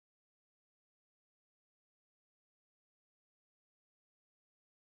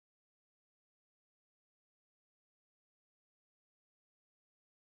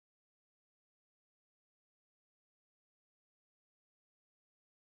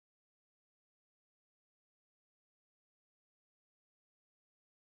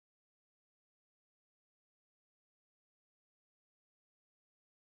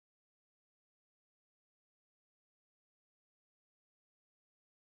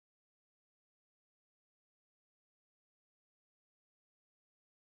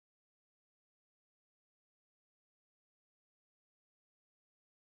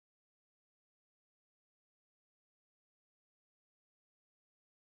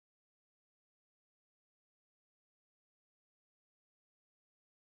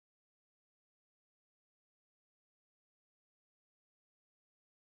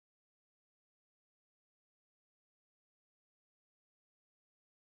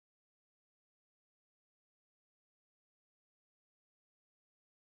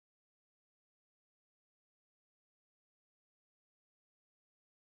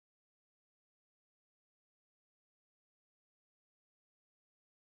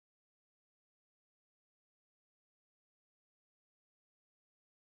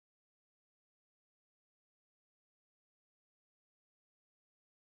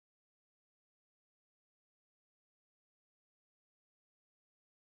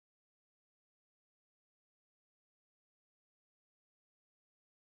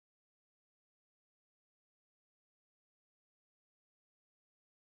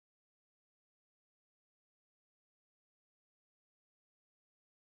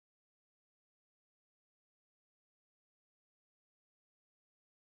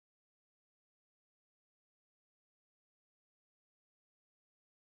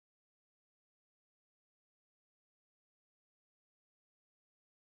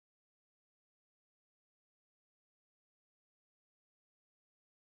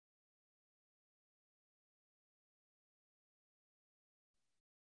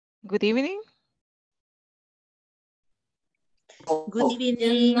Good evening. Good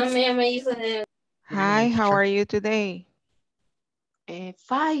evening. Hi, how are you today?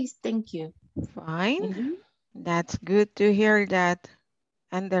 Fine, thank you. Fine. And you? That's good to hear that.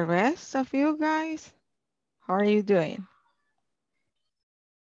 And the rest of you guys, how are you doing?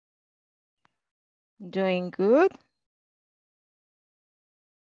 Doing good?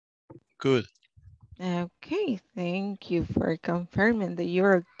 Good. Okay, thank you for confirming that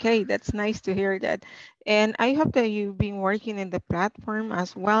you're okay. That's nice to hear that. And I hope that you've been working in the platform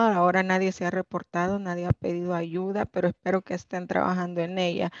as well. Ahora nadie se ha reportado, nadie ha pedido ayuda, pero espero que estén trabajando en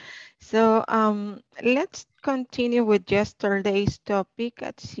ella. So let's continue with yesterday's topic.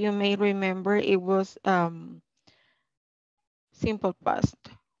 As you may remember, it was simple past.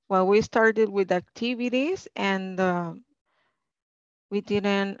 Well, we started with activities and we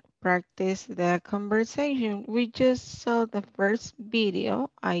didn't practice the conversation. We just saw the first video,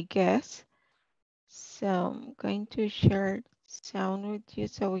 I guess. So I'm going to share sound with you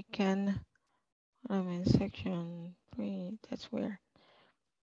so we can, I'm in section 3, that's where.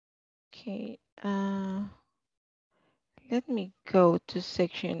 Okay, let me go to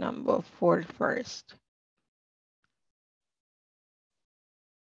section number 4 first.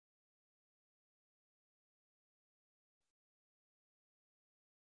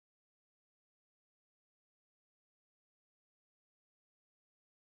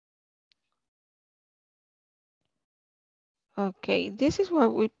 Okay, this is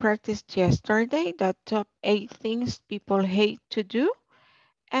what we practiced yesterday, the top 8 things people hate to do.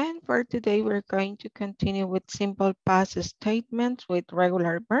 And for today, we're going to continue with simple past statements with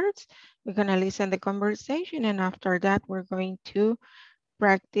regular verbs. We're going to listen the conversation, and after that, we're going to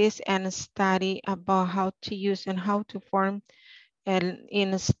practice and study about how to use and how to form and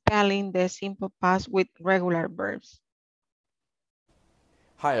in spelling the simple past with regular verbs.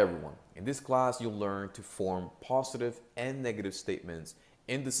 Hi everyone. In this class, you'll learn to form positive and negative statements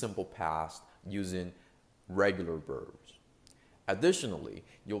in the simple past using regular verbs. Additionally,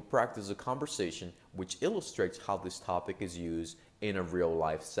 you'll practice a conversation which illustrates how this topic is used in a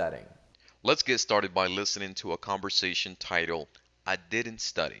real-life setting. Let's get started by listening to a conversation titled, I didn't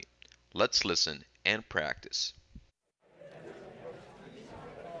study. Let's listen and practice.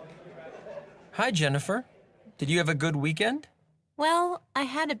 Hi, Jennifer. Did you have a good weekend? Well, I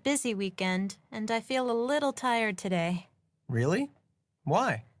had a busy weekend, and I feel a little tired today. Really?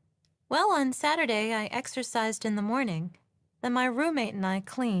 Why? Well, on Saturday, I exercised in the morning. Then my roommate and I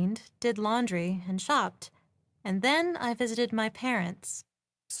cleaned, did laundry, and shopped. And then I visited my parents.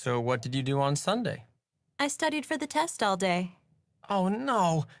 So what did you do on Sunday? I studied for the test all day. Oh,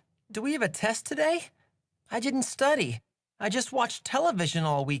 no. Do we have a test today? I didn't study. I just watched television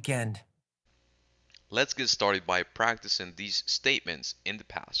all weekend. Let's get started by practicing these statements in the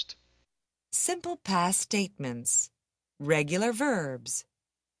past. Simple past statements. Regular verbs.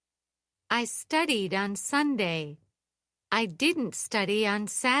 I studied on Sunday. I didn't study on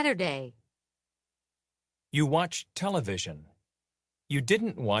Saturday. You watched television. You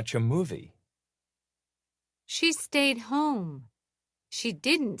didn't watch a movie. She stayed home. She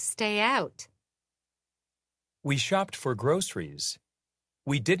didn't stay out. We shopped for groceries.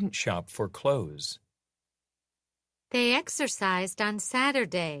 We didn't shop for clothes. They exercised on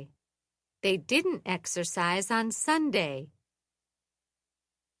Saturday. They didn't exercise on Sunday.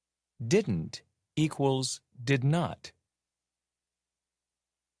 Didn't equals did not.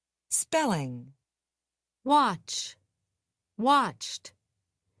 Spelling. Watch. Watched.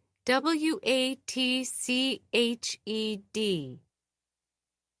 Watched.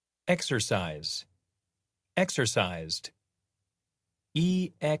 Exercise. Exercised. Exercised.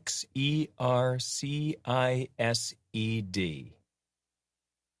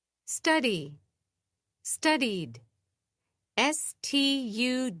 Study. Studied. Studied.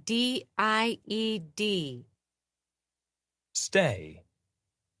 Stay.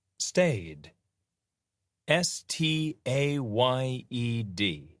 Stayed. Stayed.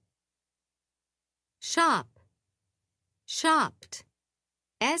 Shop. Shopped. Shopped.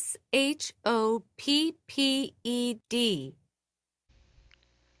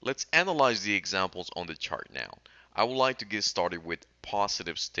 Let's analyze the examples on the chart now. I would like to get started with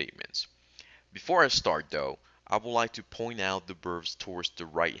positive statements. Before I start though, I would like to point out the verbs towards the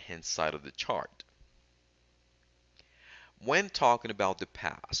right hand side of the chart. When talking about the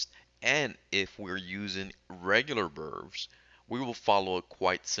past, and if we're using regular verbs, we will follow a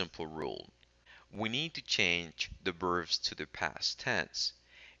quite simple rule. We need to change the verbs to the past tense,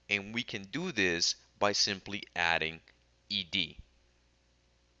 and we can do this by simply adding ed.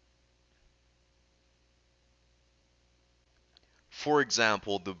 For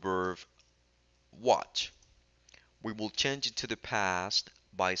example, the verb watch. We will change it to the past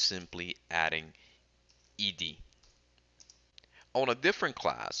by simply adding ed. On a different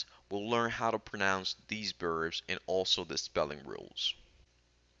class, we'll learn how to pronounce these verbs and also the spelling rules.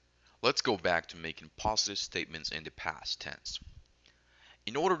 Let's go back to making positive statements in the past tense.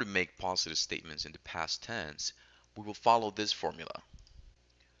 In order to make positive statements in the past tense, we will follow this formula.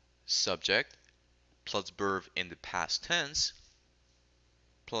 Subject plus verb in the past tense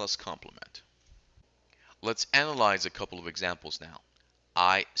plus complement. Let's analyze a couple of examples now.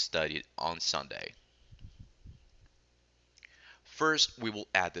 I studied on Sunday. First, we will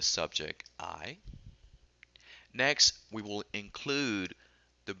add the subject I. Next, we will include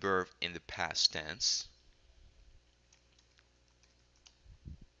the verb in the past tense.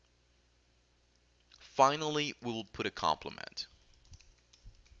 Finally, we will put a complement.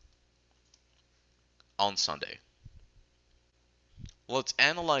 On Sunday. Let's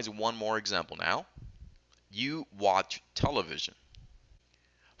analyze one more example now. You watch television.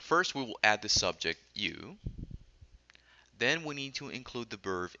 First, we will add the subject you. Then we need to include the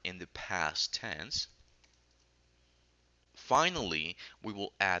verb in the past tense. Finally, we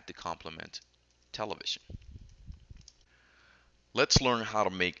will add the complement television. Let's learn how to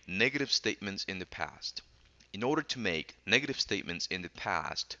make negative statements in the past. In order to make negative statements in the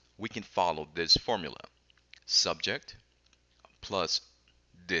past, we can follow this formula. Subject plus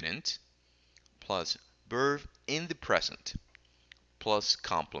didn't plus verb in the present plus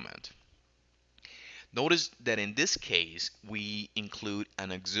complement. Notice that in this case, we include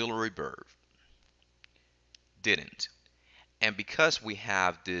an auxiliary verb, didn't. And because we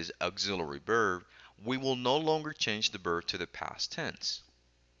have this auxiliary verb, we will no longer change the verb to the past tense.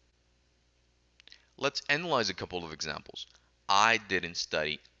 Let's analyze a couple of examples. I didn't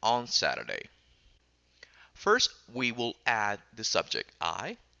study on Saturday. First, we will add the subject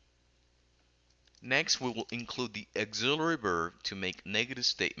I. Next, we will include the auxiliary verb to make negative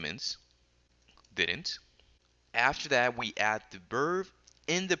statements, didn't. After that, we add the verb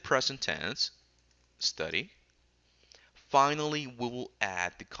in the present tense, study. Finally, we will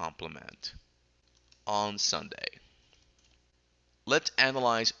add the complement, on Sunday. Let's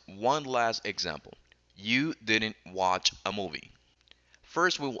analyze one last example. You didn't watch a movie.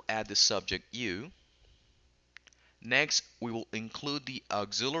 First, we will add the subject you. Next, we will include the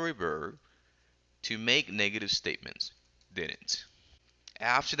auxiliary verb to make negative statements, didn't.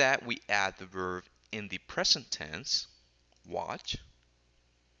 After that, we add the verb in the present tense, watch.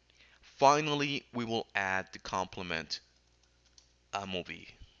 Finally, we will add the complement, a movie.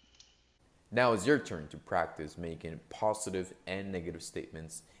 Now it's your turn to practice making positive and negative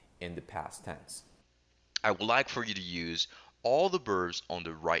statements in the past tense. I would like for you to use all the verbs on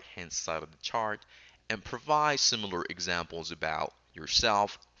the right hand side of the chart and provide similar examples about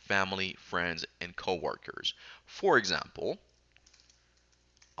yourself, family, friends, and coworkers. For example,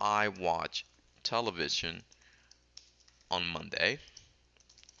 I watch television on Monday.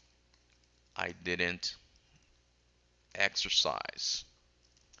 I didn't exercise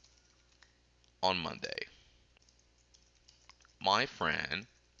on Monday. My friend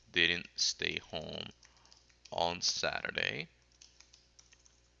didn't stay home on Saturday.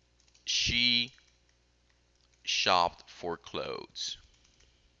 She shopped for clothes.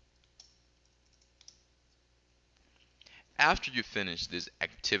 After you finish this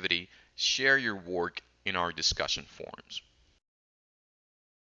activity, share your work in our discussion forums.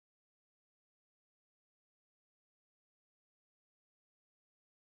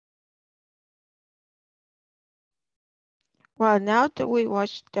 Well, now that we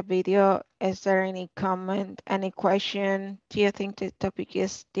watched the video, is there any comment, any question? Do you think the topic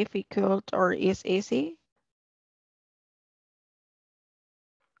is difficult or is easy?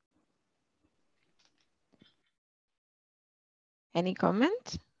 Any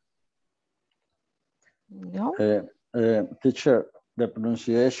comment? No? Teacher, the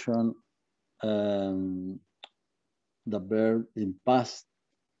pronunciation, the verb in past,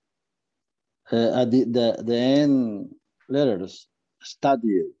 at the end letters,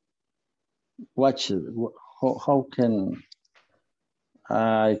 study, watch it. How can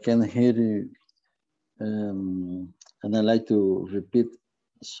I can hear you, and I like to repeat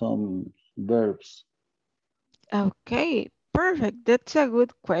some verbs. Okay, perfect. That's a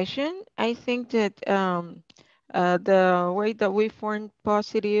good question. I think that the way that we form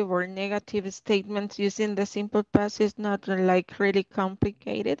positive or negative statements using the simple past is not like really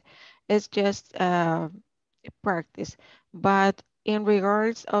complicated. It's just practice. But in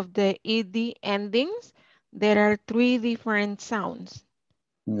regards of the ed endings, there are three different sounds.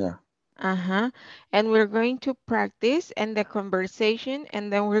 Yeah. And we're going to practice and the conversation,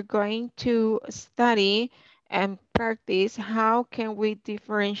 and then we're going to study and practice how can we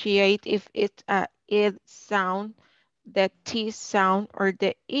differentiate if it's a id sound, the T sound, or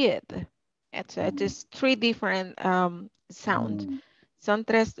the id. It is three different sounds. Son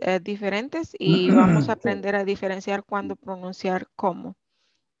tres diferentes y vamos a aprender a diferenciar cuándo pronunciar cómo.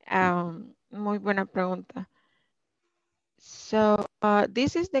 Muy buena pregunta. So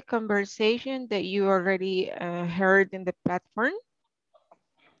this is the conversation that you already heard in the platform.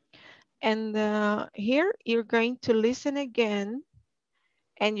 And here you're going to listen again,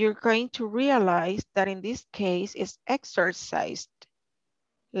 and you're going to realize that in this case it's exercised.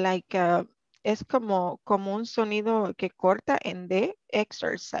 Like es como un sonido que corta en D,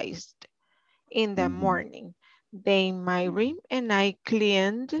 exercised in the morning. They in my room and I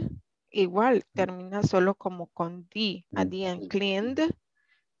cleaned. Igual termina solo como con D at the end. Cleaned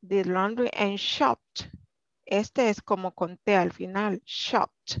the laundry and shopped. Este es como con T al final.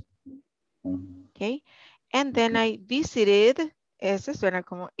 Shopped. Okay. And then I visited. Ese suena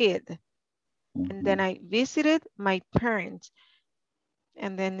como id. And then I visited my parents.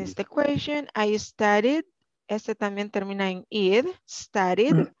 And then is the question. I studied. Este también termina en id.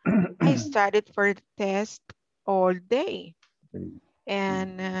 Studied. I studied for the test all day.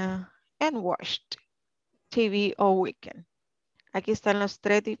 And watched TV all weekend. Aquí están los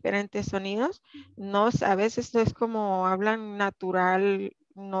tres diferentes sonidos. A veces es como hablan natural,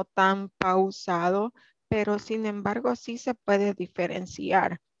 no tan pausado, pero sin embargo sí se puede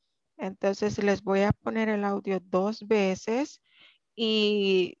diferenciar. Entonces les voy a poner el audio 2 veces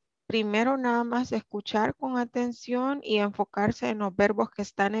y primero nada más escuchar con atención y enfocarse en los verbos que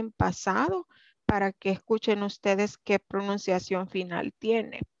están en pasado para que escuchen ustedes qué pronunciación final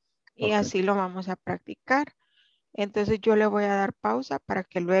tiene. Y así lo vamos a practicar. Entonces yo le voy a dar pausa para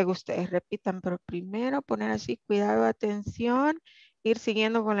que luego ustedes repitan, pero primero poner así cuidado, atención, ir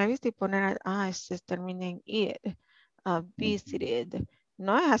siguiendo con la vista y poner, este termina en id, visited.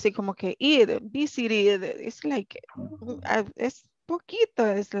 No es así como que id, visited, it's like, es poquito,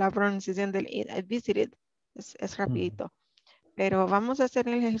 es la pronunciación del id, visited, es rapidito. Pero vamos a hacer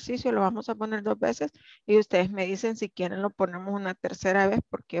el ejercicio, lo vamos a poner 2 veces y ustedes me dicen si quieren lo ponemos una tercera vez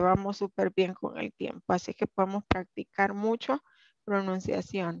porque vamos súper bien con el tiempo. Así que podemos practicar mucho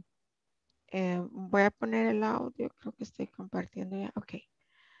pronunciación. Voy a poner el audio, creo que estoy compartiendo ya. Ok.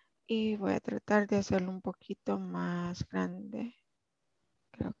 Y voy a tratar de hacerlo un poquito más grande.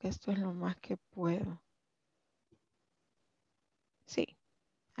 Creo que esto es lo más que puedo. Sí,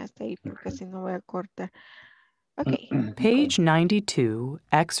 hasta ahí porque si no voy a cortar. Okay. Page 92,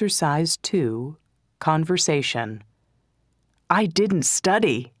 Exercise 2, Conversation. I didn't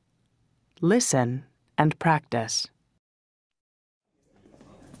study. Listen and practice.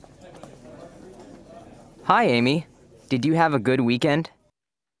 Hi, Amy. Did you have a good weekend?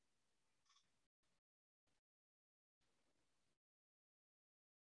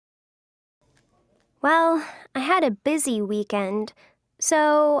 Well, I had a busy weekend,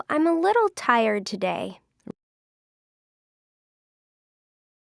 so I'm a little tired today.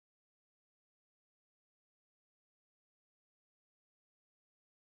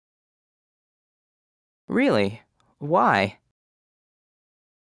 Really? Why?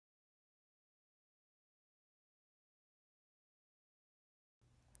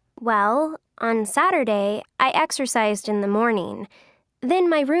 Well, on Saturday, I exercised in the morning. Then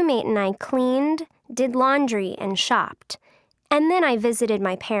my roommate and I cleaned, did laundry, and shopped. And then I visited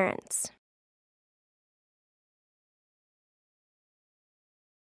my parents.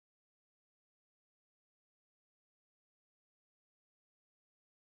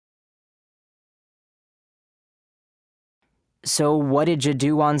 So what did you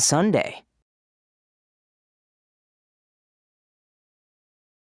do on Sunday?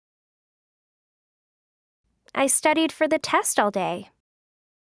 I studied for the test all day.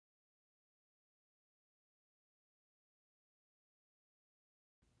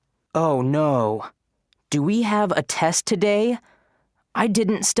 Oh no. Do we have a test today? I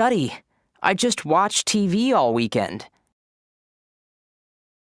didn't study. I just watched TV all weekend.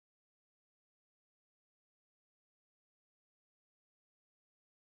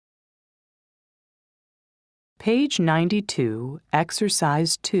 Page 92,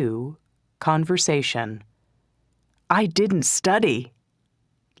 Exercise 2, Conversation. I didn't study.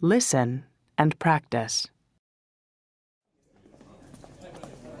 Listen and practice.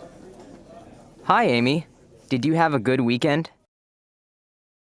 Hi, Amy. Did you have a good weekend?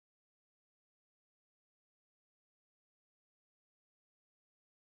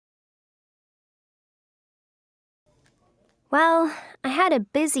 Well, I had a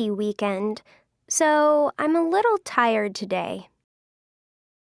busy weekend, so I'm a little tired today.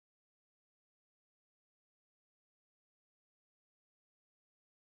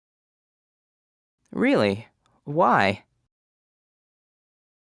 Really? Why?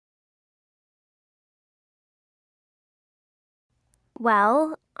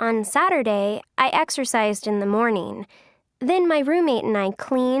 Well, on Saturday, I exercised in the morning. Then my roommate and I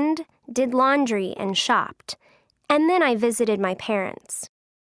cleaned, did laundry, and shopped. And then I visited my parents.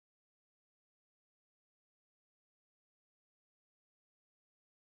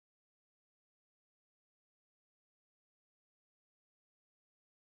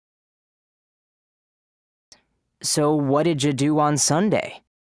 So what did you do on Sunday?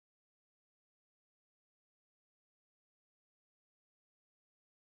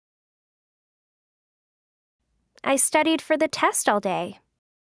 I studied for the test all day.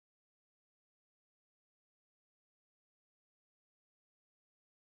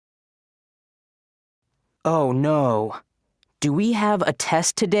 Oh no. Do we have a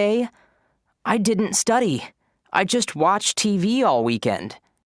test today? I didn't study. I just watched TV all weekend.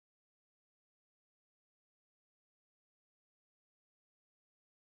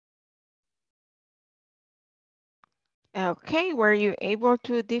 Okay, were you able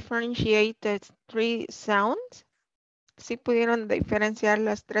to differentiate the three sounds? ¿Sí pudieron diferenciar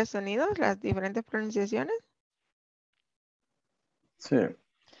los tres sonidos, las diferentes pronunciaciones? Sí.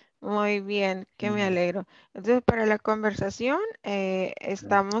 Muy bien, que me alegro. Entonces, para la conversación,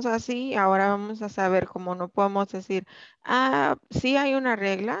 estamos así. Ahora vamos a saber cómo no podemos decir, sí hay una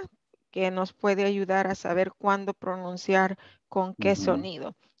regla que nos puede ayudar a saber cuándo pronunciar con qué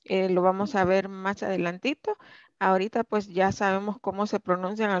sonido. Lo vamos a ver más adelantito. Ahorita pues ya sabemos cómo se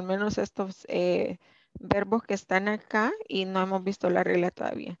pronuncian al menos estos verbos que están acá y no hemos visto la regla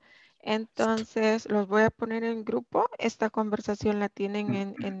todavía. Entonces, los voy a poner en grupo. Esta conversación la tienen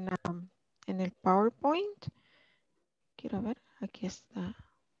en el PowerPoint. Quiero ver, aquí está.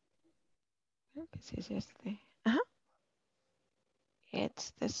 Creo que sí es este. Ajá.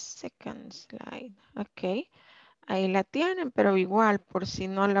 It's the second slide. Ok. Ahí la tienen, pero igual, por si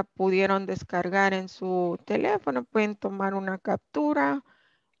no la pudieron descargar en su teléfono, pueden tomar una captura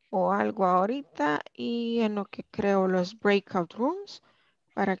o algo ahorita y en lo que creo los breakout rooms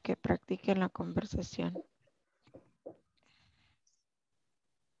para que practiquen la conversación.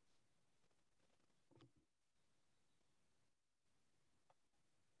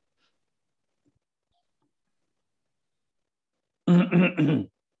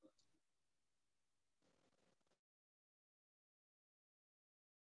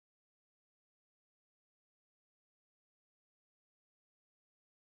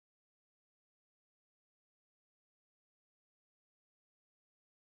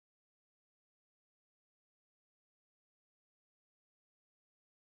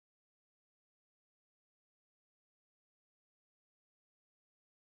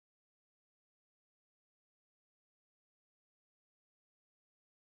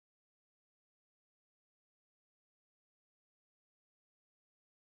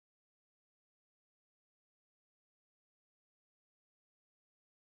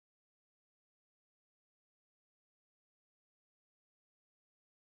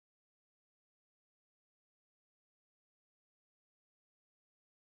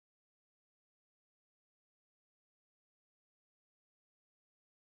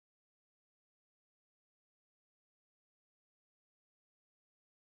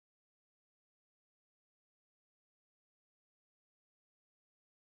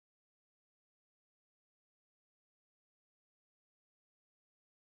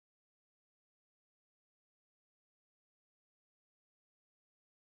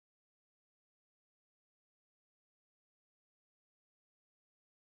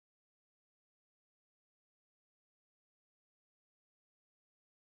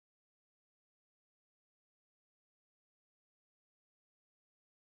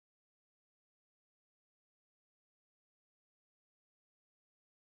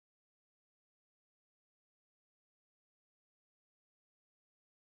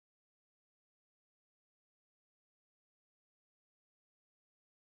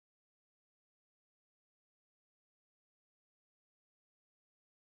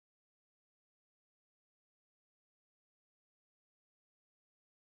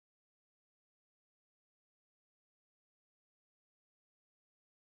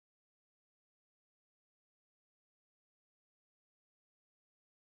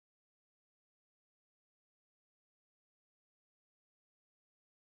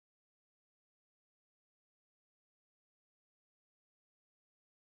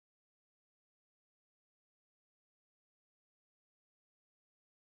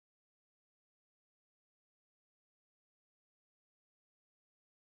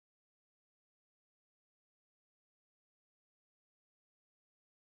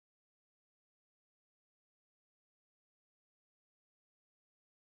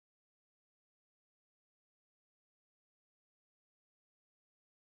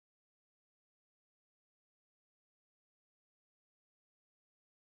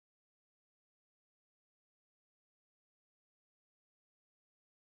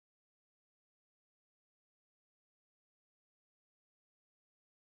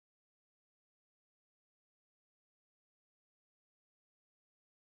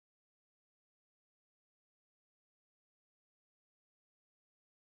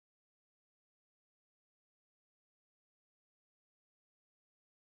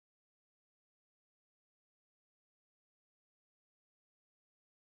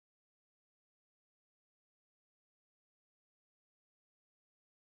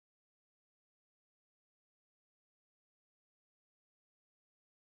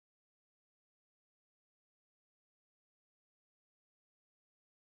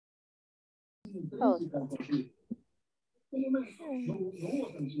 Oh.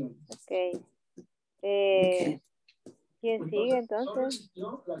 Ok. ¿Quién sigue entonces?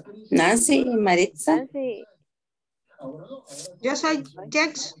 Nancy y Maritza. Nancy. Yo soy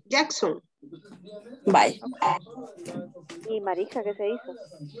Jackson. Bye. Okay. ¿Y Marisa qué se hizo?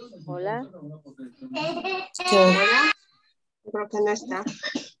 Hola. Hola. Creo que no está.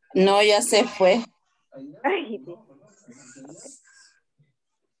 No, ya se fue. Ay, sí.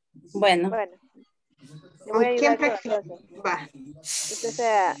 Okay. Bueno. Le voy a ¿Quién ayudar yo entonces. Va. Usted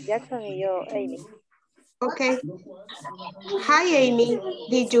sea Jackson y yo Amy. Okay. Hi, Amy.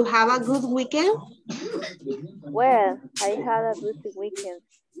 Did you have a good weekend? Well, I had a busy weekend,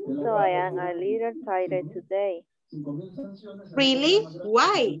 so I am a little tired today. Really?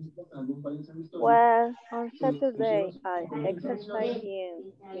 Why? Well, on Saturday, I exercised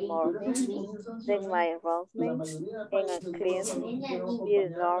in the morning, then my roommate and I cleaned,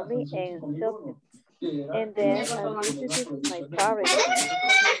 did laundry and shopping, and then I visited my parents.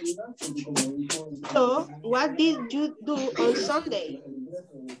 So, what did you do on Sunday?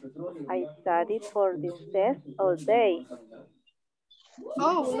 I studied for this test all day.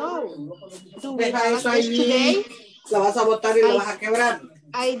 Oh, no. Do we have a test today? La vas a botar y la vas a quebrar.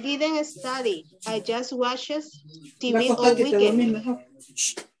 I didn't study. I just watched TV all weekend.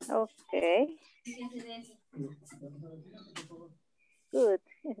 Okay. Good.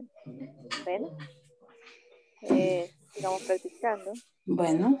 Bueno, sigamos practicando.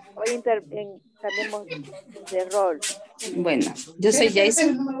 Bueno. Hoy cambiemos de rol. Bueno, yo soy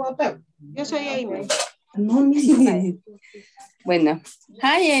Jason. Yo soy Amy. No, bueno.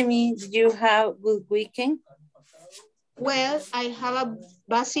 Hi, Amy. Did you have a good weekend? Well, I have a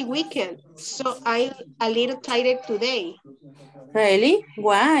busy weekend, so I'm a little tired today. Really?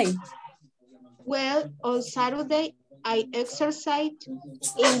 Why? Well, on Saturday, I exercised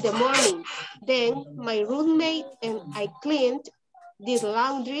in the morning. Then my roommate and I cleaned, did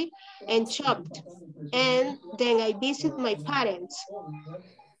laundry, and chopped. And then I visited my parents.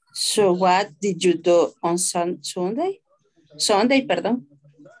 So what did you do on Sunday? Sunday, pardon.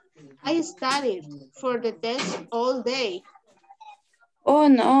 I studied for the test all day. Oh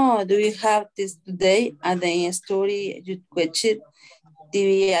no, do you have this today and then study you watch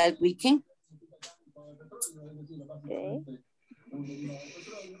TV at weekend? Okay.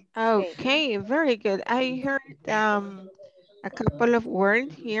 Okay, very good. I heard a couple of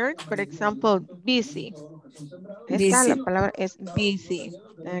words here. For example, busy. Esta, la palabra es busy.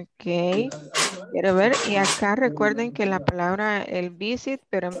 Ok. Quiero ver. Y acá recuerden que la palabra el visit,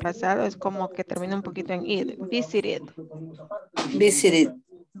 pero en pasado es como que termina un poquito en id. Visited. Visited.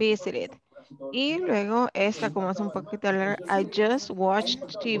 Visited. Y luego esta como es un poquito hablar, I just watched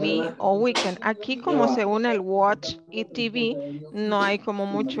TV all weekend. Aquí como se une el watch y TV, no hay como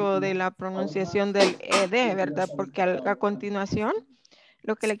mucho de la pronunciación del ed, ¿verdad? Porque a continuación,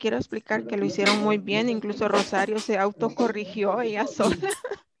 lo que le quiero explicar que lo hicieron muy bien, incluso Rosario se autocorrigió ella sola.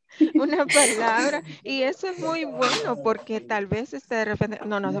 Una palabra y eso es muy bueno porque tal vez de repente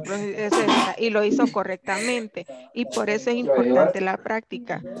no se pronuncia, es esta y lo hizo correctamente y por eso es importante la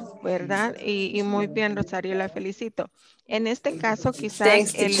práctica, ¿verdad? Y muy bien, Rosario, la felicito. En este caso quizás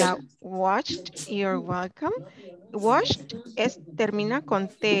Thanks, el teacher. watched, you're welcome. Watched termina con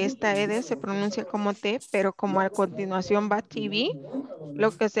T, esta ed se pronuncia como T, pero como a continuación va TV,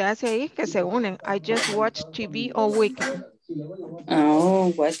 lo que se hace ahí es que se unen. I just watched TV all weekend.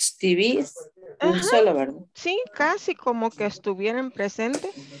 Oh, watch TV. Un solo, ¿verdad? Sí, casi como que estuvieran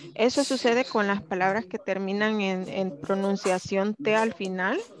presentes. Eso sucede con las palabras que terminan en pronunciación T al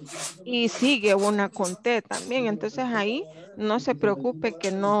final y sigue una con T también. Entonces ahí no se preocupe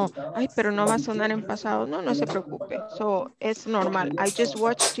que no, ay, pero no va a sonar en pasado. No, no se preocupe. So, es normal. I just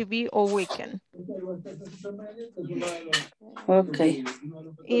watched TV all weekend. Ok.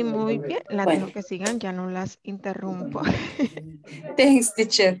 Y muy bien, las Bueno. dejo que sigan, ya no las interrumpo. Thanks,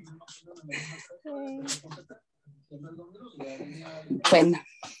 teacher.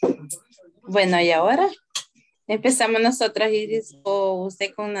 Bueno, y ahora empezamos nosotras, Iris, o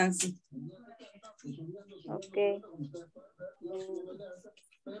usted con Nancy. Ok.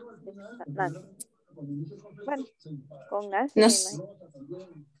 Nancy. Bueno, con Nancy. No,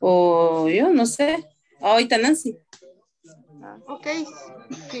 o yo no sé. Ahorita Nancy. Ok,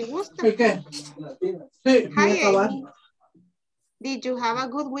 si gusta. ¿Y qué? Sí, Hi, Amy. Did you have a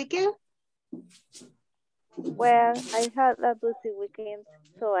good weekend? Well, I had a busy weekend,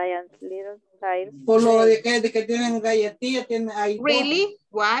 so I am a little tired. Por lo de que tienen galletillas, tienen ahí. Really?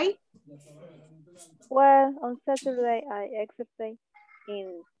 Why? Well, on Saturday, I exercised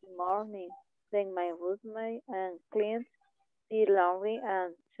in the morning. Then my roommate and cleaned, did laundry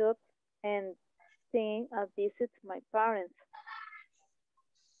and shopped, and think I visit my parents.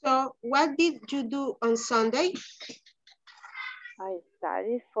 So what did you do on Sunday? I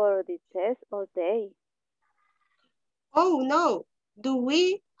studied for the test all day. Oh no, do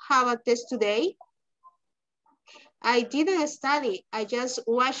we have a test today? I didn't study. I just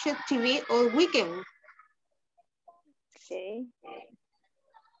watched TV all weekend. Okay.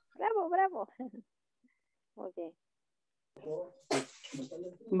 Bravo, bravo. Okay.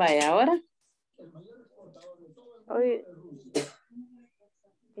 Vaya, ahora. Hoy,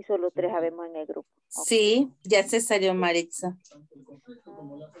 y solo 3 habemos en el grupo. Sí, ya se salió Maritza.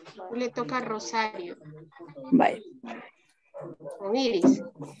 Le toca a Rosario. Vaya. Con Iris.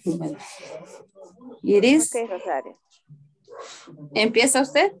 Bueno. Iris. Ok, Rosario. ¿Empieza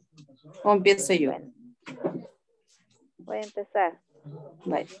usted o empiezo yo? Bueno. Voy a empezar.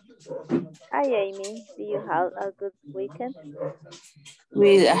 Vaya. Hi, Amy. Do you have a good weekend?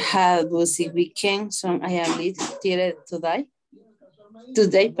 We had a busy weekend, so I am little today.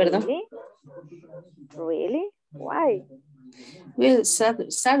 Today, pardon. Really? Really? Why? Well,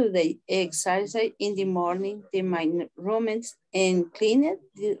 Saturday, exercise in the morning, the my roommates and cleaned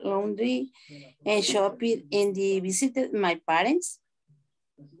the laundry and shopping and visited my parents.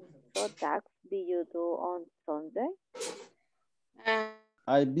 So that did you do on Sunday?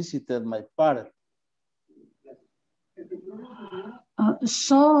 I visited my parents.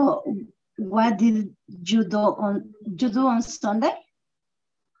 So what did you do on Sunday?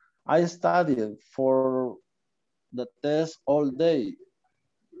 I studied for the test all day.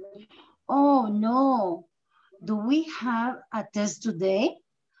 Oh no, do we have a test today?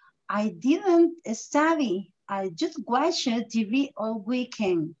 I didn't study. I just watched TV all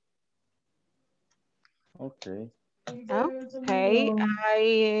weekend. Okay. Okay,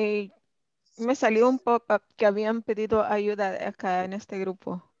 me salió un pop-up que habían pedido ayuda acá en este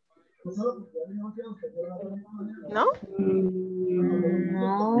grupo. ¿No?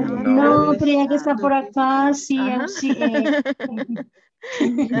 No, creía que está por acá, sí, sí.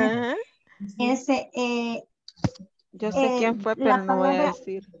 Ajá. Ese, Yo sé quién fue, pero no voy a palabra...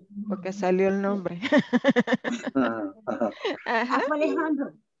 decir, porque salió el nombre. Ajá. Fue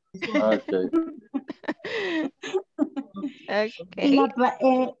Alejandro. Okay. Okay.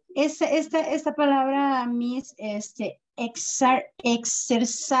 Esta palabra, Miss, exercise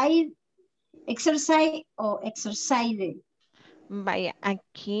o exercise. Vaya,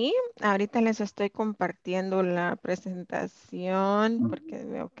 aquí ahorita les estoy compartiendo la presentación porque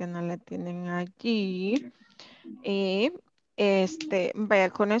veo que no la tienen allí. Vaya,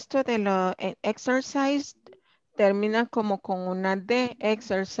 con esto de lo exercise termina como con una D,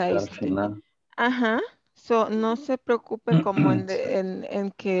 exercise. Ajá. So, no se preocupe como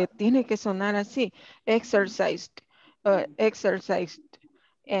en que tiene que sonar así. Exercised. Exercised.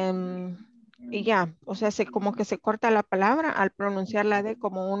 Y ya, o sea, como que se corta la palabra al pronunciar la D,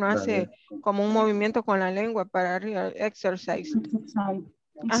 como uno hace como un movimiento con la lengua para arriba. Exercised.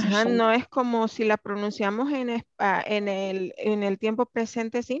 Ajá, no es como si la pronunciamos en el tiempo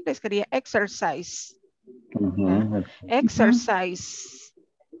presente simple, sería exercise. Exercise.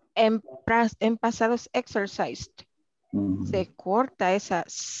 En pasados exercised. Se corta esa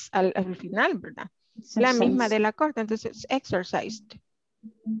al final, ¿verdad? La misma de la corta, entonces exercised.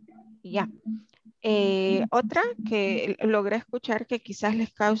 Ya. Otra que logré escuchar que quizás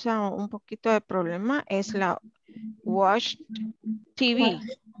les causa un poquito de problema es la watched TV,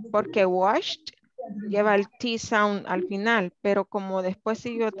 porque watched lleva el T sound al final, pero como después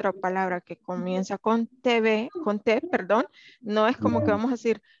sigue otra palabra que comienza con T, perdón, no es como que vamos a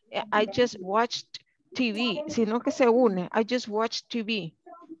decir I just watched TV, sino que se une, I just watched TV.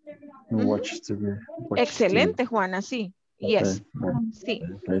 Excelente, Juana, sí. Yes, sí.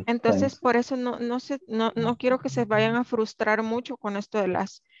 Entonces, por eso no quiero que se vayan a frustrar mucho con esto de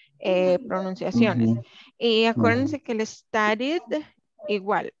las pronunciaciones. Y acuérdense que el studied,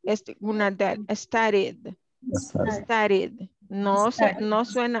 igual, es una del, studied. No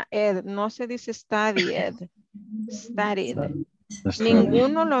suena ed, no se dice studied. Studied.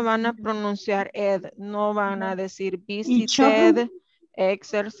 Ninguno lo van a pronunciar ed, no van a decir visited,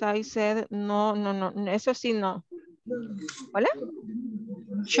 exercised, no, eso sí no. ¿Hola?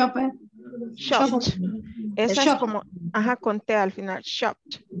 Shopped. Esa es como, ajá, con T al final.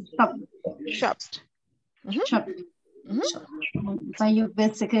 Shopped. Shopped. Yo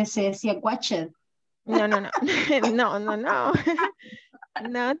pensé que se decía watched. No.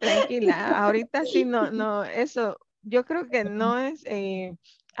 No, tranquila. Ahorita sí, no, eso, yo creo que no es,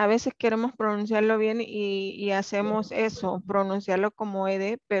 a veces queremos pronunciarlo bien y hacemos eso, pronunciarlo como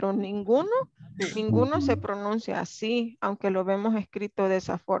ed, pero ninguno se pronuncia así, aunque lo vemos escrito de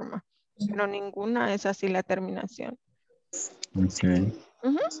esa forma. pero ninguna es así la terminación. Okay.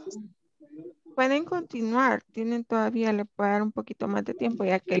 Pueden continuar, tienen todavía, le puedo dar un poquito más de tiempo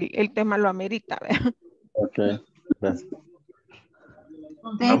ya que el tema lo amerita, ¿verdad? Okay. Gracias.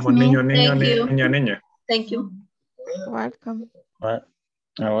 Vamos, niño, niño, Thank you. niña, niña. Thank you. Welcome.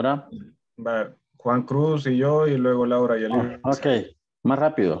 Ahora. Va, Juan Cruz y yo, y luego Laura y Elisa. Ok, más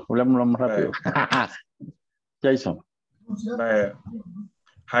rápido, hablemoslo más rápido. Jason. Va.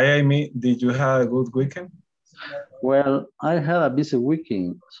 Hi, Amy. Did you have a good weekend? Well, I had a busy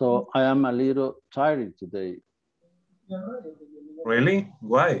weekend, so I am a little tired today. Really?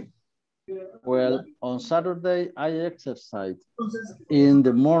 Why? Well, on Saturday, I exercised in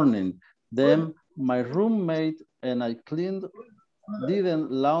the morning. Then my roommate and I did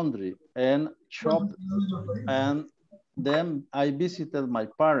laundry and shopped, and then I visited my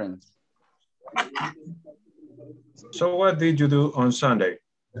parents. So what did you do on Sunday?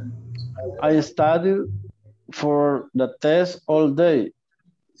 I studied for the test all day.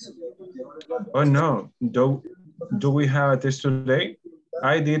 Oh no, do we have a test today?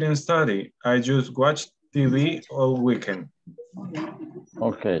 I didn't study. I just watched TV all weekend.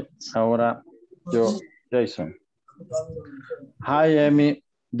 Okay, ahora yo, Jason. Hi, Amy.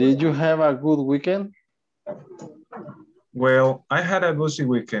 Did you have a good weekend? Well, I had a busy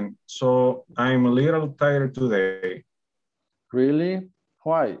weekend, so I'm a little tired today. Really?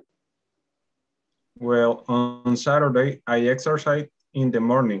 Why? Well, on Saturday, I exercised in the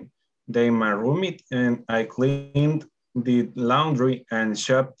morning. Then my roommate and I cleaned, did laundry and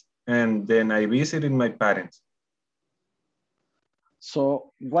shopped, and then I visited my parents.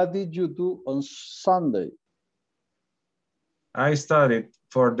 So what did you do on Sunday? I studied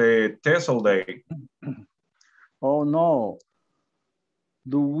for the test all day. Oh no.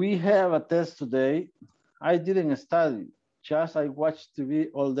 Do we have a test today? I didn't study, just I watched TV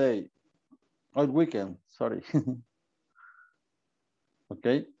all day, all weekend, sorry.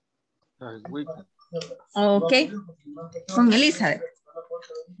 Okay. Okay. Con Elizabeth.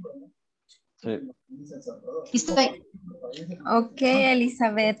 Sí. Estoy. Ok,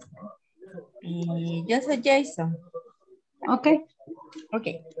 Elizabeth. Y yo soy Jason. Okay.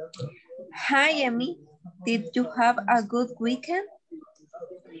 Okay. Hi, Amy. Did you have a good weekend?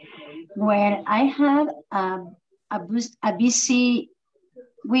 Well, I had a busy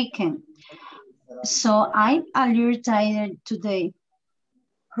weekend, so I'm a little tired today.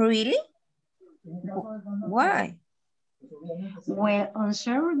 Really? Why? Well, on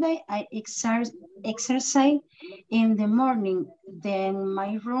Saturday, I exercise in the morning. Then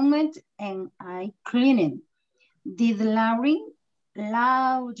my roommate and I cleaned, did laundry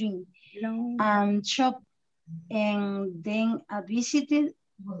and shop, and then I visited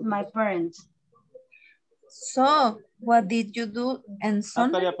my parents. So, what did you do on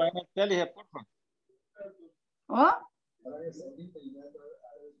Sunday? Oh?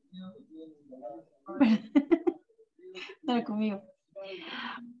 Dale conmigo.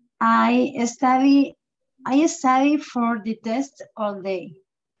 I study for the test all day.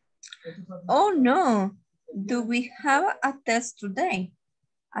 Oh no, do we have a test today?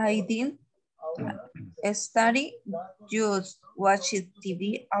 I didn't study, just watch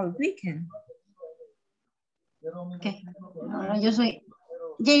TV all weekend. Okay. Ahora yo soy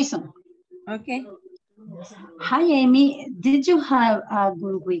Jason. Okay. Hi, Amy. Did you have a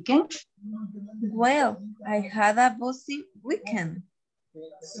good weekend? Well, I had a busy weekend,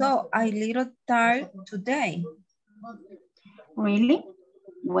 so I'm a little tired today. Really?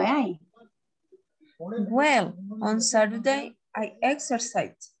 Why? Well, on Saturday, I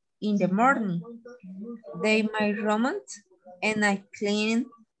exercised in the morning. Then my roommate and I cleaned,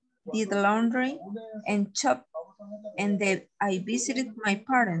 did laundry, and chopped, and then I visited my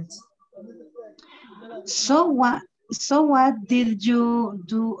parents. So what did you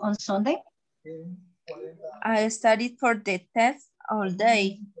do on Sunday? I studied for the test all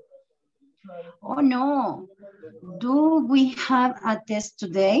day. Oh no. Do we have a test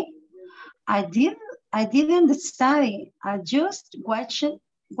today? I didn't study. I just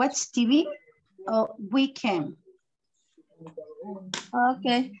watched TV all weekend.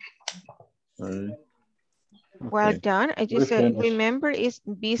 Okay. Well done. I just said, remember, it's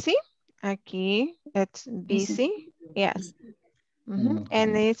busy. Aquí, it's busy. Yes.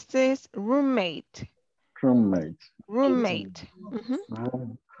 And it says roommate. Roommate. Roommate.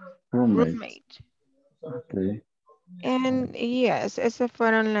 Roommate. Okay. And yes, esas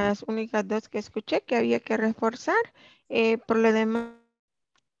fueron las únicas dos que escuché que había que reforzar. Por lo demás.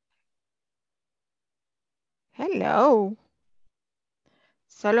 Hello.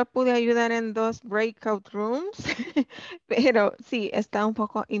 Solo pude ayudar en 2 breakout rooms, pero sí, está un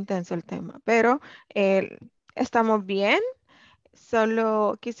poco intenso el tema. Pero estamos bien.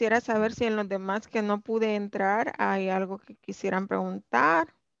 Solo quisiera saber si en los demás que no pude entrar hay algo que quisieran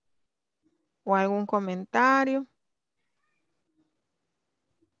preguntar o algún comentario.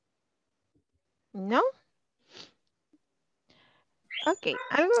 ¿No? Ok,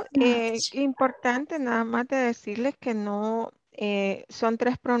 algo importante nada más de decirles que no son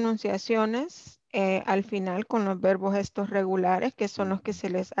 3 pronunciaciones al final con los verbos estos regulares que son los que se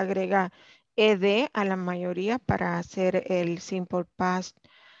les agrega ed a la mayoría para hacer el simple past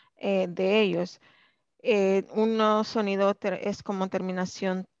de ellos. Uno sonido es como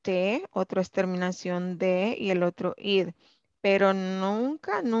terminación T, otro es terminación D y el otro id, pero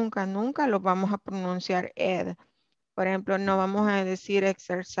nunca, nunca, nunca lo vamos a pronunciar ed. Por ejemplo, no vamos a decir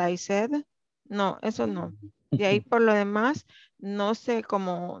exercised. No, eso no. De ahí por lo demás, no sé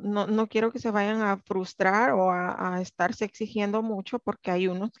cómo, no quiero que se vayan a frustrar o a estarse exigiendo mucho porque hay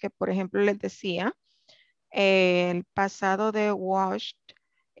unos que, por ejemplo, les decía, el pasado de washed,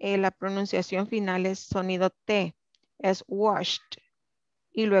 la pronunciación final es sonido T, es washed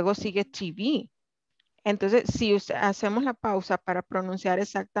y luego sigue TV. Entonces, si hacemos la pausa para pronunciar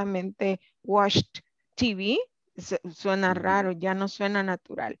exactamente washed TV, suena raro, ya no suena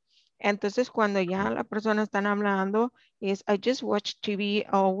natural. Entonces, cuando ya la persona está hablando, es I just watched TV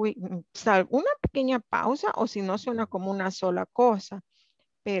all week. Una pequeña pausa o si no suena como una sola cosa.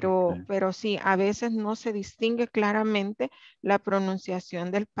 Pero sí, a veces no se distingue claramente la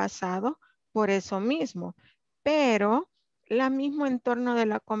pronunciación del pasado por eso mismo. Pero la mismo entorno de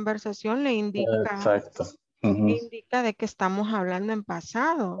la conversación le indica Exacto. Ujú. indica de que estamos hablando en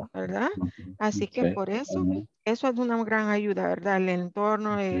pasado, ¿verdad? Así que Ok. por eso, Ujú. eso es una gran ayuda, ¿verdad? El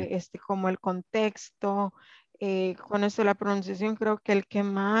entorno, Ok. como el contexto, con eso la pronunciación creo que el que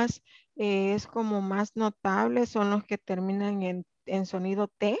más es como más notable son los que terminan en sonido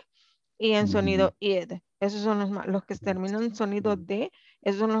T y en Ujú. sonido id. Esos son los que terminan en sonido D,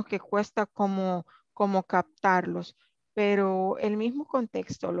 esos son los que cuesta como captarlos, pero el mismo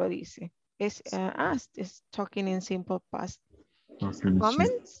contexto lo dice. Es talking in simple past. Ok, sí.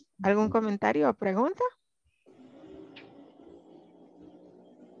 Comments? ¿Algún comentario o pregunta?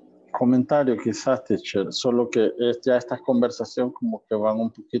 Comentario quizás, teacher, solo que ya esta conversación como que van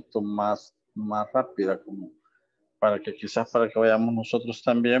un poquito más rápida, como para que vayamos nosotros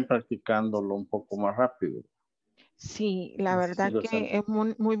también practicándolo un poco más rápido. Sí, la Sí, verdad lo sé. que es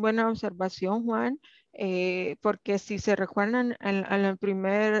muy buena observación, Juan, porque si se recuerdan en el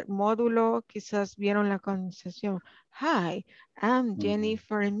primer módulo, quizás vieron la conversación. Hi, I'm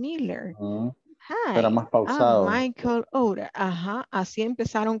Jennifer Miller. Ujú. Era Hi, más I'm pausado. Michael Oda. Ajá, así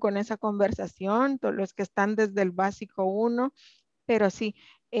empezaron con esa conversación, todos los que están desde el básico 1, pero sí,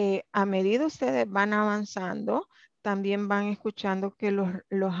 a medida ustedes van avanzando, también van escuchando que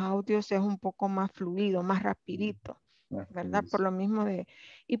los audios es un poco más fluido, más rapidito, ¿verdad? Por lo mismo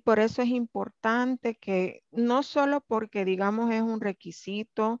y por eso es importante que no solo porque digamos es un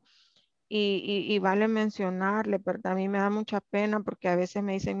requisito, y vale mencionarle, ¿verdad? A mí me da mucha pena porque a veces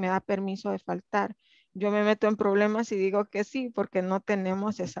me dicen, me da permiso de faltar. Yo me meto en problemas y digo que sí, porque no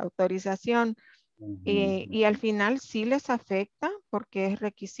tenemos esa autorización. Y al final sí les afecta porque es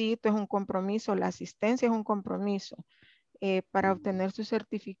requisito, es un compromiso, la asistencia es un compromiso para obtener su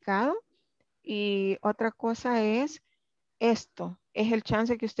certificado. Y otra cosa es esto es el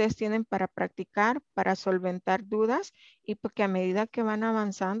chance que ustedes tienen para practicar, para solventar dudas y porque a medida que van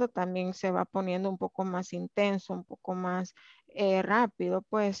avanzando también se va poniendo un poco más intenso, un poco más rápido,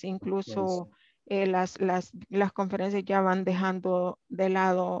 pues incluso las conferencias ya van dejando de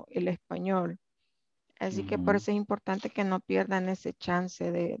lado el español. Así que por Ujú. eso es importante que no pierdan ese chance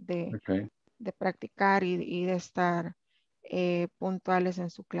Ok, de practicar y de estar puntuales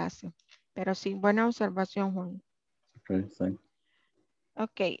en su clase. Pero sí, buena observación, Juan. ok, sí.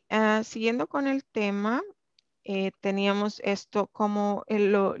 Ok, siguiendo con el tema, teníamos esto como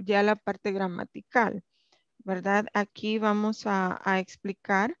ya la parte gramatical, ¿verdad? Aquí vamos a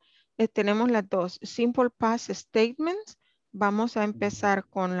explicar, tenemos las dos, simple past statements, vamos a empezar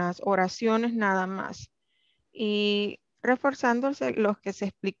con las oraciones nada más y reforzándose lo que se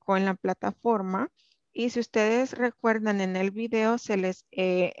explicó en la plataforma. Y si ustedes recuerdan en el video se les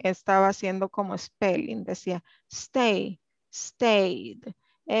estaba haciendo como spelling, decía stay, stayed,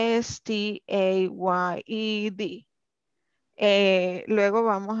 S-T-A-Y-E-D. Luego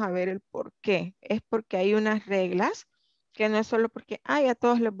vamos a ver el por qué. Es porque hay unas reglas que no es solo porque, ay, a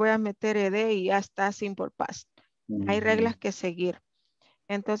todos les voy a meter ED y ya está simple past. Hay Ujú. reglas que seguir.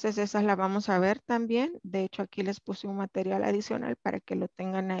 Entonces esas las vamos a ver también. De hecho, aquí les puse un material adicional para que lo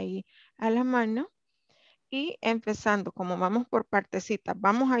tengan ahí a la mano. Y empezando, como vamos por partecitas,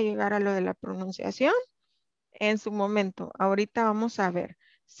 vamos a llegar a lo de la pronunciación en su momento. Ahorita vamos a ver.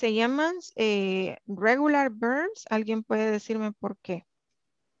 Se llaman regular verbs. ¿Alguien puede decirme por qué?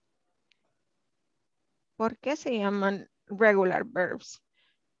 ¿Por qué se llaman regular verbs?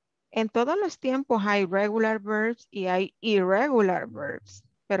 En todos los tiempos hay regular verbs y hay irregular verbs.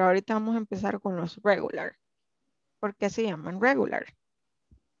 Pero ahorita vamos a empezar con los regular. ¿Por qué se llaman regular?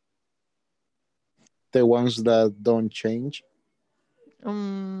 The ones that don't change.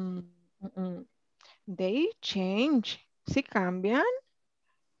 They change. Sí cambian,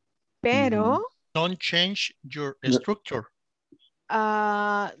 pero Don't change your structure.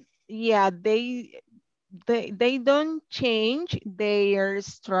 yeah, they don't change their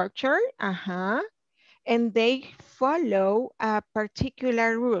structure, and they follow a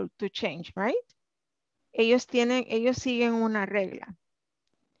particular rule to change, right? Ellos siguen una regla.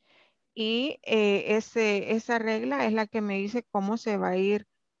 Y esa regla es la que me dice cómo se va a ir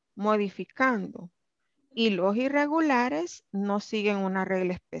modificando. Y los irregulares no siguen una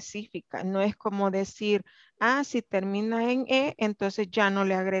regla específica. No es como decir, si termina en E, entonces ya no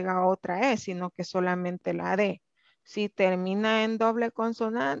le agrega otra E, sino que solamente la D. Si termina en doble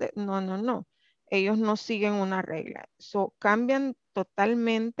consonante, no. Ellos no siguen una regla. Cambian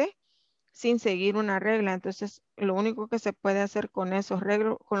totalmente sin seguir una regla. Entonces, lo único que se puede hacer con esos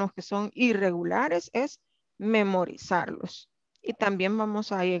reglos, con los que son irregulares, es memorizarlos. Y también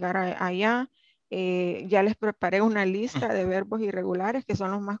vamos a llegar allá. Ya les preparé una lista de verbos irregulares que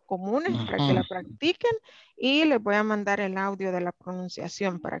son los más comunes para que la practiquen y les voy a mandar el audio de la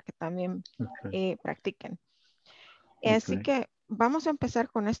pronunciación para que también practiquen. Así que vamos a empezar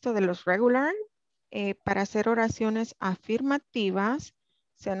con esto de los regular. Para hacer oraciones afirmativas,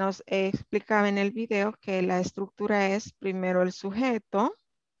 se nos explicaba en el video que la estructura es primero el sujeto,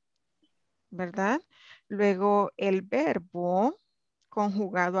 ¿verdad? Luego el verbo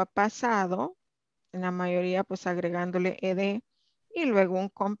conjugado a pasado, en la mayoría pues agregándole ed, y luego un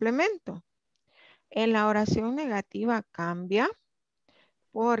complemento. En la oración negativa cambia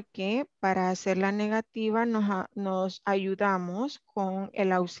porque para hacer la negativa nos ayudamos con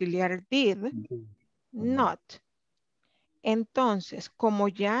el auxiliar did, not. Entonces, como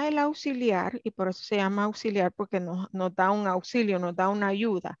ya el auxiliar, y por eso se llama auxiliar porque nos da un auxilio, nos da una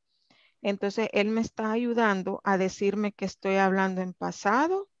ayuda. Entonces, él me está ayudando a decirme que estoy hablando en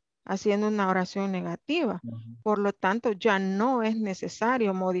pasado, haciendo una oración negativa. Por lo tanto, ya no es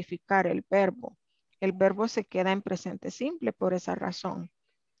necesario modificar el verbo. El verbo se queda en presente simple por esa razón.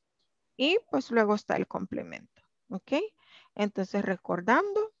 Y pues luego está el complemento. ¿Ok? Entonces,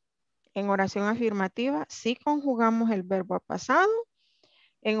 recordando, en oración afirmativa sí conjugamos el verbo a pasado.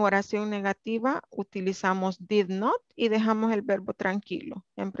 En oración negativa utilizamos did not y dejamos el verbo tranquilo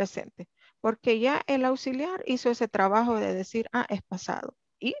en presente. Porque ya el auxiliar hizo ese trabajo de decir, es pasado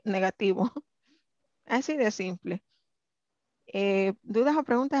y negativo. Así de simple. ¿Dudas o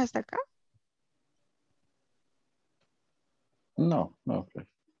preguntas hasta acá? No.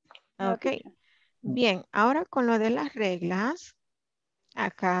 Ok. Bien, ahora con lo de las reglas.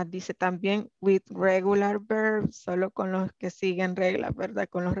 Acá dice también with regular verbs, solo con los que siguen reglas, ¿verdad?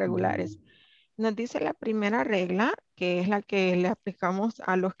 Con los regulares. Nos dice la primera regla, que es la que le aplicamos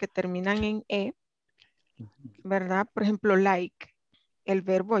a los que terminan en E, ¿verdad? Por ejemplo, like. El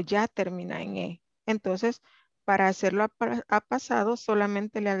verbo ya termina en E. Entonces, para hacerlo a pasado,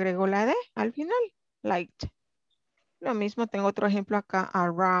 solamente le agrego la D al final, liked. Lo mismo, tengo otro ejemplo acá,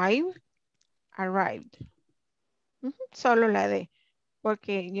 arrived. Solo la D.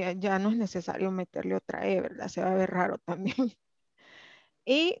 Porque ya no es necesario meterle otra E, ¿verdad? Se va a ver raro también.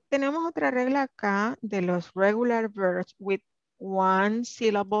 Y tenemos otra regla acá de los regular verbs with one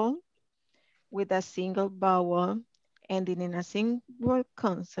syllable, with a single vowel, ending in a single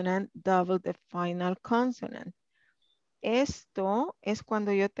consonant, double the final consonant. Esto es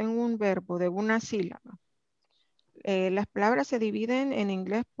cuando yo tengo un verbo de una sílaba. Las palabras se dividen en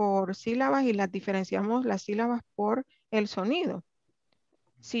inglés por sílabas y las diferenciamos las sílabas por el sonido.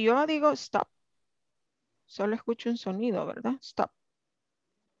 Si yo digo stop, solo escucho un sonido, ¿verdad? Stop.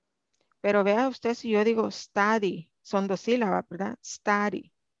 Pero vea usted si yo digo study, son dos sílabas, ¿verdad?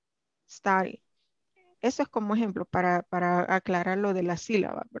 Study. Eso es como ejemplo para aclarar lo de la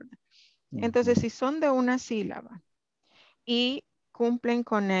sílaba, ¿verdad? Entonces, si son de una sílaba y cumplen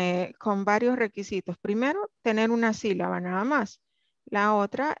con varios requisitos. Primero, tener una sílaba nada más. La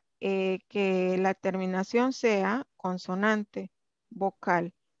otra, que la terminación sea consonante,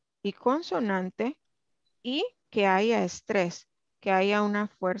 vocal y consonante y que haya estrés. que haya una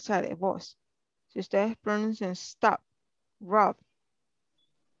fuerza de voz. Si ustedes pronuncian stop, rub,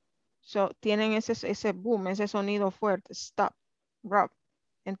 tienen ese boom, ese sonido fuerte, stop, rub.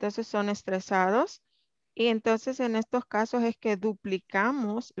 Entonces son estresados. Y entonces en estos casos es que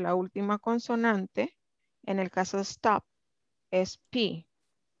duplicamos la última consonante. En el caso de stop es P.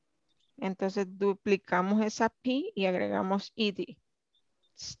 Entonces duplicamos esa P y agregamos ED.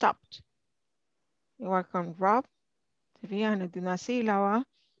 Stopped. Igual con rub. Se fijan, es de una sílaba.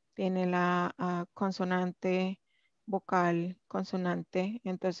 Tiene la consonante vocal, consonante.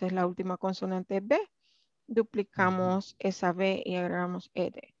 Entonces la última consonante es B. Duplicamos esa B y agregamos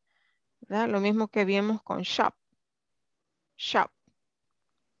ED. ¿Verdad? Lo mismo que vimos con shop. Shop.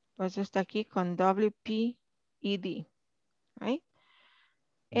 Pues está aquí con WPED. Right?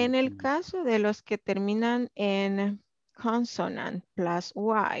 En el caso de los que terminan en consonant plus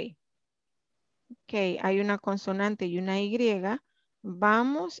Y, que hay una consonante y una Y,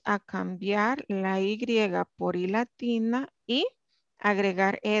 vamos a cambiar la Y por I latina y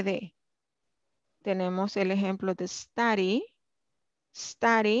agregar ED. Tenemos el ejemplo de study.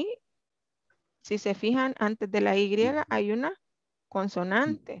 Study, si se fijan, antes de la Y hay una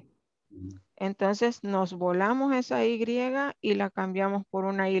consonante. Entonces nos volamos esa Y y la cambiamos por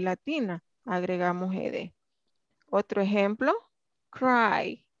una I latina. Agregamos ED. Otro ejemplo,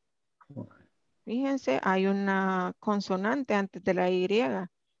 cry. Fíjense, hay una consonante antes de la Y.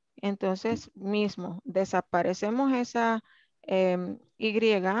 Entonces, mismo, desaparecemos esa Y,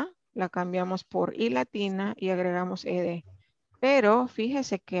 la cambiamos por I latina y agregamos ED. Pero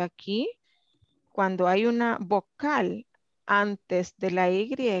fíjese que aquí, cuando hay una vocal antes de la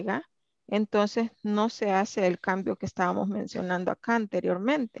Y, entonces no se hace el cambio que estábamos mencionando acá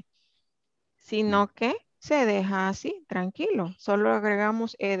anteriormente, sino que se deja así, tranquilo. Solo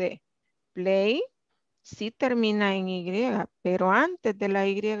agregamos ED. Play sí termina en Y, pero antes de la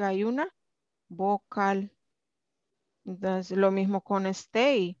Y hay una vocal. Entonces, lo mismo con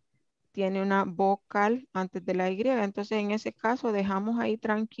stay. Tiene una vocal antes de la Y. Entonces, en ese caso, dejamos ahí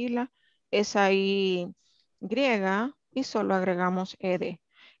tranquila esa Y y solo agregamos ED.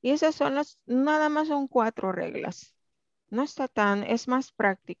 Y esas son nada más son 4 reglas. No está tan, es más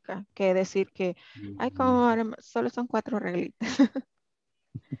práctica que decir que, ay, como solo son 4 reglitas.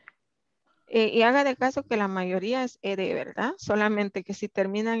 Y haga de caso que la mayoría es ED, ¿verdad? Solamente que si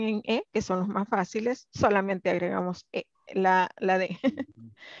terminan en E, que son los más fáciles, solamente agregamos la D.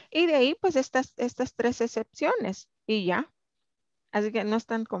 Y de ahí, pues, estas 3 excepciones. Y ya. Así que no es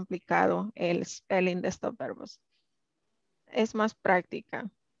tan complicado el spelling de estos verbos. Es más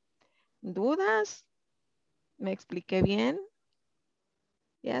práctica. ¿Dudas? ¿Me expliqué bien?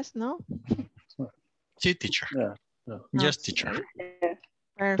 Yes, no? Sí, teacher. Yes, teacher.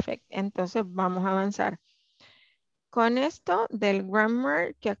 Perfecto. Entonces vamos a avanzar. Con esto del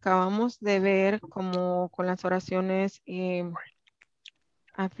grammar que acabamos de ver como con las oraciones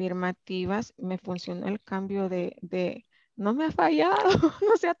afirmativas, me funcionó el cambio no me ha fallado,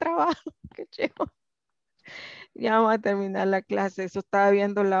 no se ha trabado. Qué chido. Ya vamos a terminar la clase. Eso estaba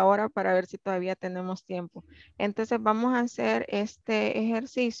viendo la hora para ver si todavía tenemos tiempo. Entonces vamos a hacer este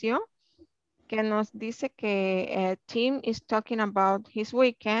ejercicio que nos dice que Tim is talking about his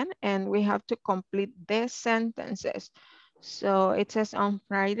weekend and we have to complete the sentences. So it says on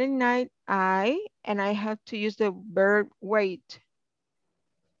Friday night, and I have to use the verb wait.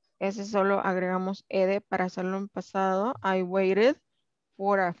 Ese solo agregamos ed para hacerlo en pasado. I waited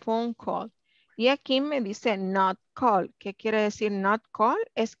for a phone call. Y aquí me dice not call. ¿Qué quiere decir not call?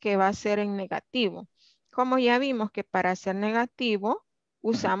 Es que va a ser en negativo. Como ya vimos que para ser negativo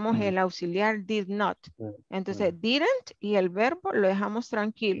usamos el auxiliar did not. Entonces didn't y el verbo lo dejamos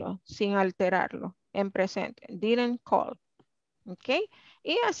tranquilo, sin alterarlo, en presente. Didn't call. ¿Ok?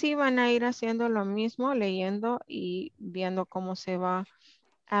 Y así van a ir haciendo lo mismo, leyendo y viendo cómo se va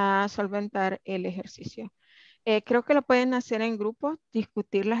a solventar el ejercicio. Creo que lo pueden hacer en grupos,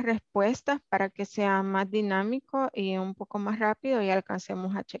 discutir las respuestas para que sea más dinámico y un poco más rápido y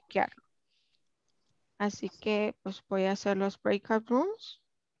alcancemos a chequearlo. Así que pues voy a hacer los breakout rooms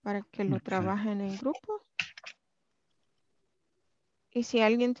para que lo trabajen en grupo. Y si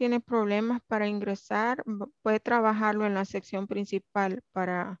alguien tiene problemas para ingresar, puede trabajarlo en la sección principal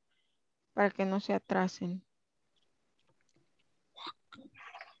para que no se atrasen.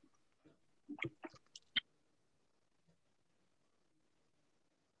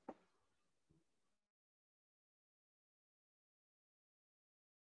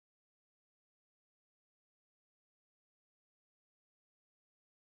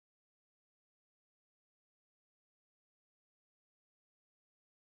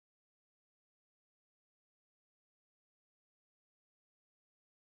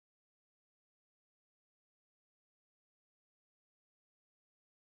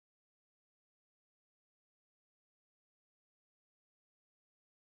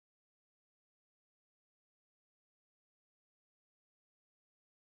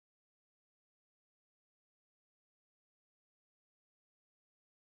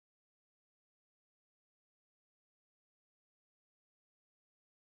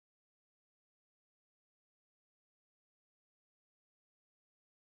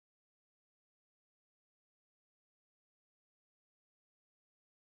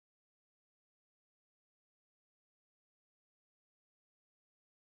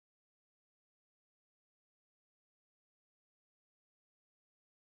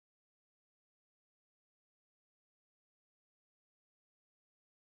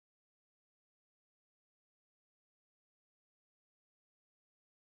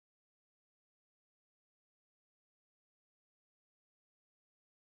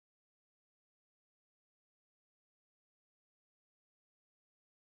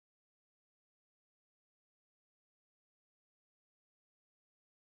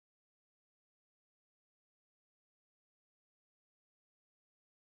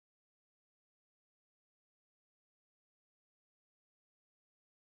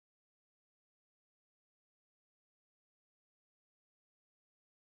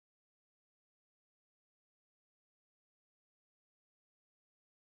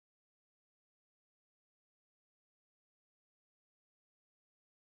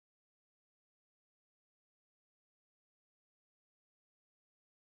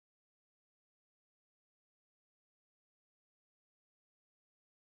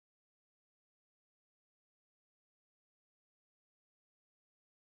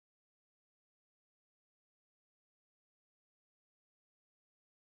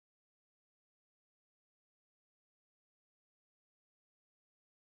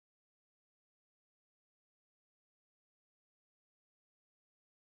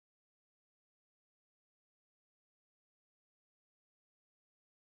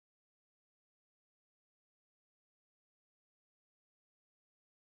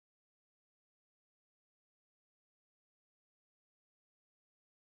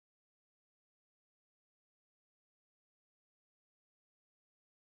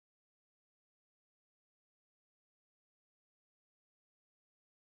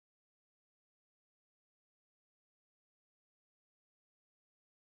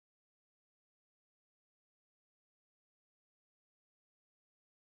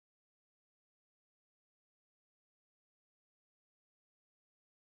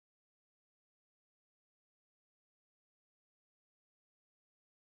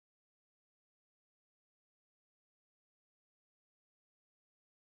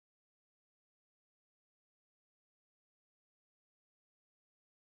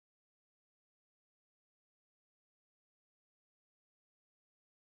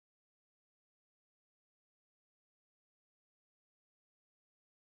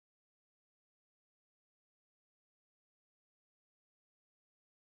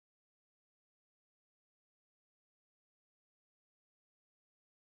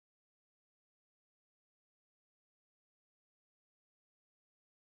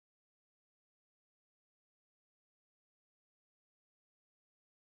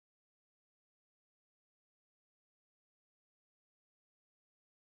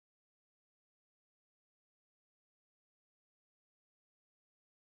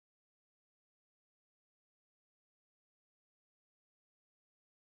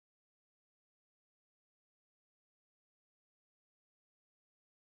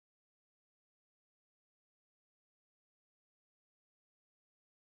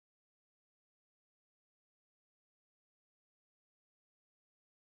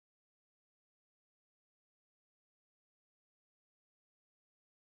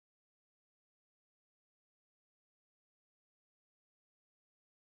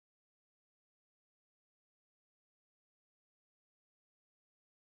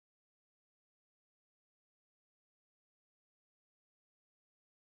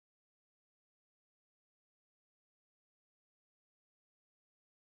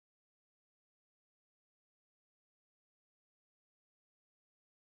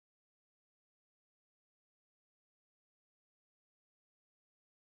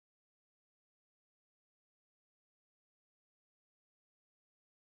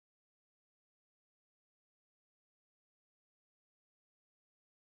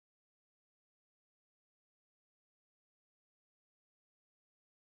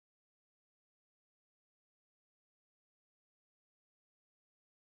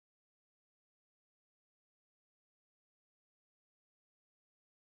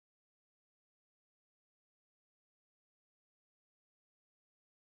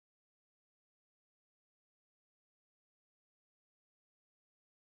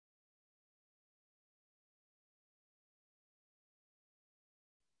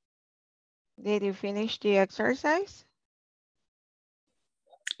 Did you finish the exercise?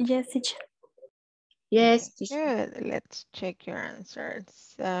 Yes, teacher. Yes, Okay, teacher. good. Let's check your answers.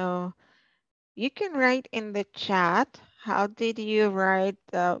 So you can write in the chat, how did you write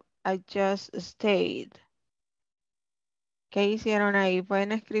I just stayed? ¿Qué hicieron ahí?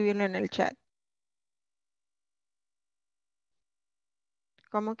 Pueden escribirlo en el chat.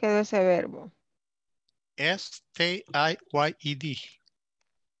 ¿Cómo quedó ese verbo? S-T-I-Y-E-D.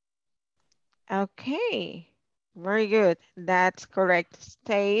 Okay, very good. That's correct.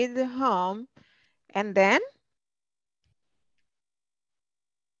 Stayed home. And then?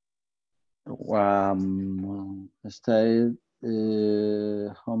 Stay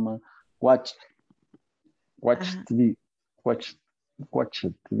home. Watch TV. Watch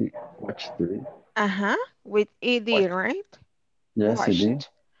TV. Watch TV. With ED, right? Yes, Watched. TV.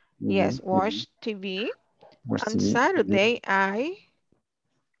 Yes, watched TV. Watch On TV. Saturday, I...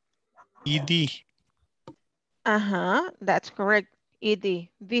 ED. That's correct. ED,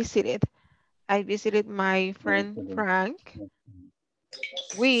 visited. I visited my friend Frank.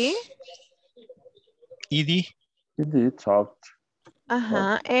 We... ED. ED talked.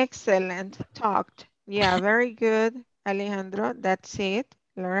 Excellent. Talked. Yeah, very good, Alejandro. That's it.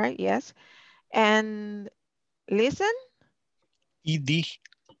 All right, yes. And listen? ED.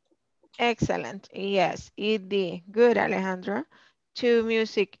 Excellent. Yes, ED. Good, Alejandro. To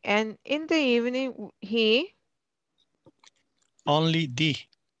music. And in the evening, he Only D.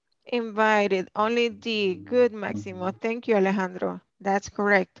 invited. Only D. Good, Maximo. Thank you, Alejandro. That's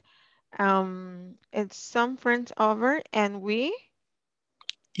correct. It's some friends over and we?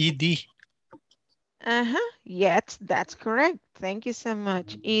 ED. Yes, that's correct. Thank you so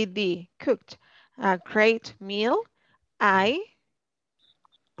much. ED. Cooked. A great meal. I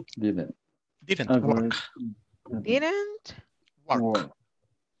Didn't work. Didn't work.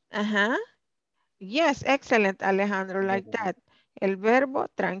 Yes, excellent, Alejandro, like that. El verbo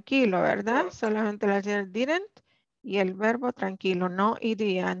tranquilo, ¿verdad? Solamente la decir didn't y el verbo tranquilo, no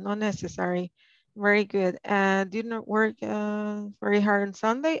idea, no necessary. Very good. Did not work very hard on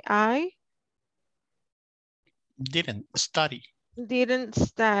Sunday. I Didn't study. didn't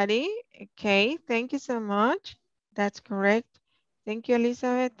study. Okay, thank you so much. That's correct. Thank you,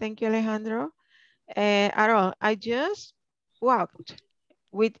 Elizabeth. Thank you, Alejandro. Arol, I just walked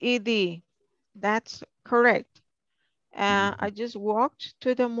with ED. That's correct. I just walked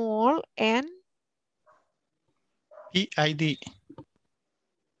to the mall and PID.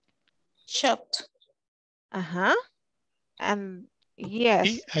 Shopped. And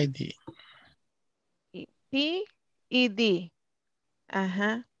yes. PID. P-E-D.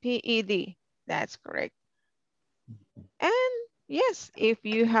 P-E-D. That's correct. And yes, if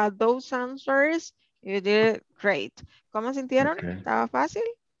you had those answers, you did great. ¿Cómo sintieron? Okay. ¿Estaba fácil?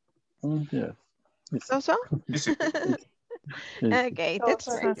 Yes. So? Okay, that's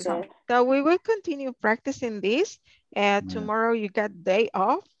So great. easy. So we will continue practicing this. Tomorrow you got day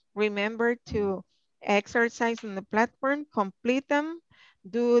off. Remember to exercise on the platform, complete them,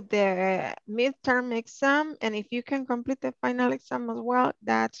 do the midterm exam, and if you can complete the final exam as well,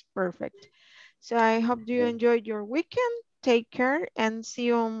 that's perfect. So I hope you enjoyed your weekend. Take care and see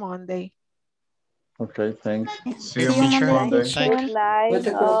you on Monday. Okay, thanks. See you Monday. Good night.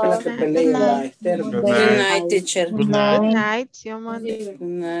 Good night, teacher. Good night. Good night. See you on Monday. Good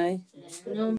night.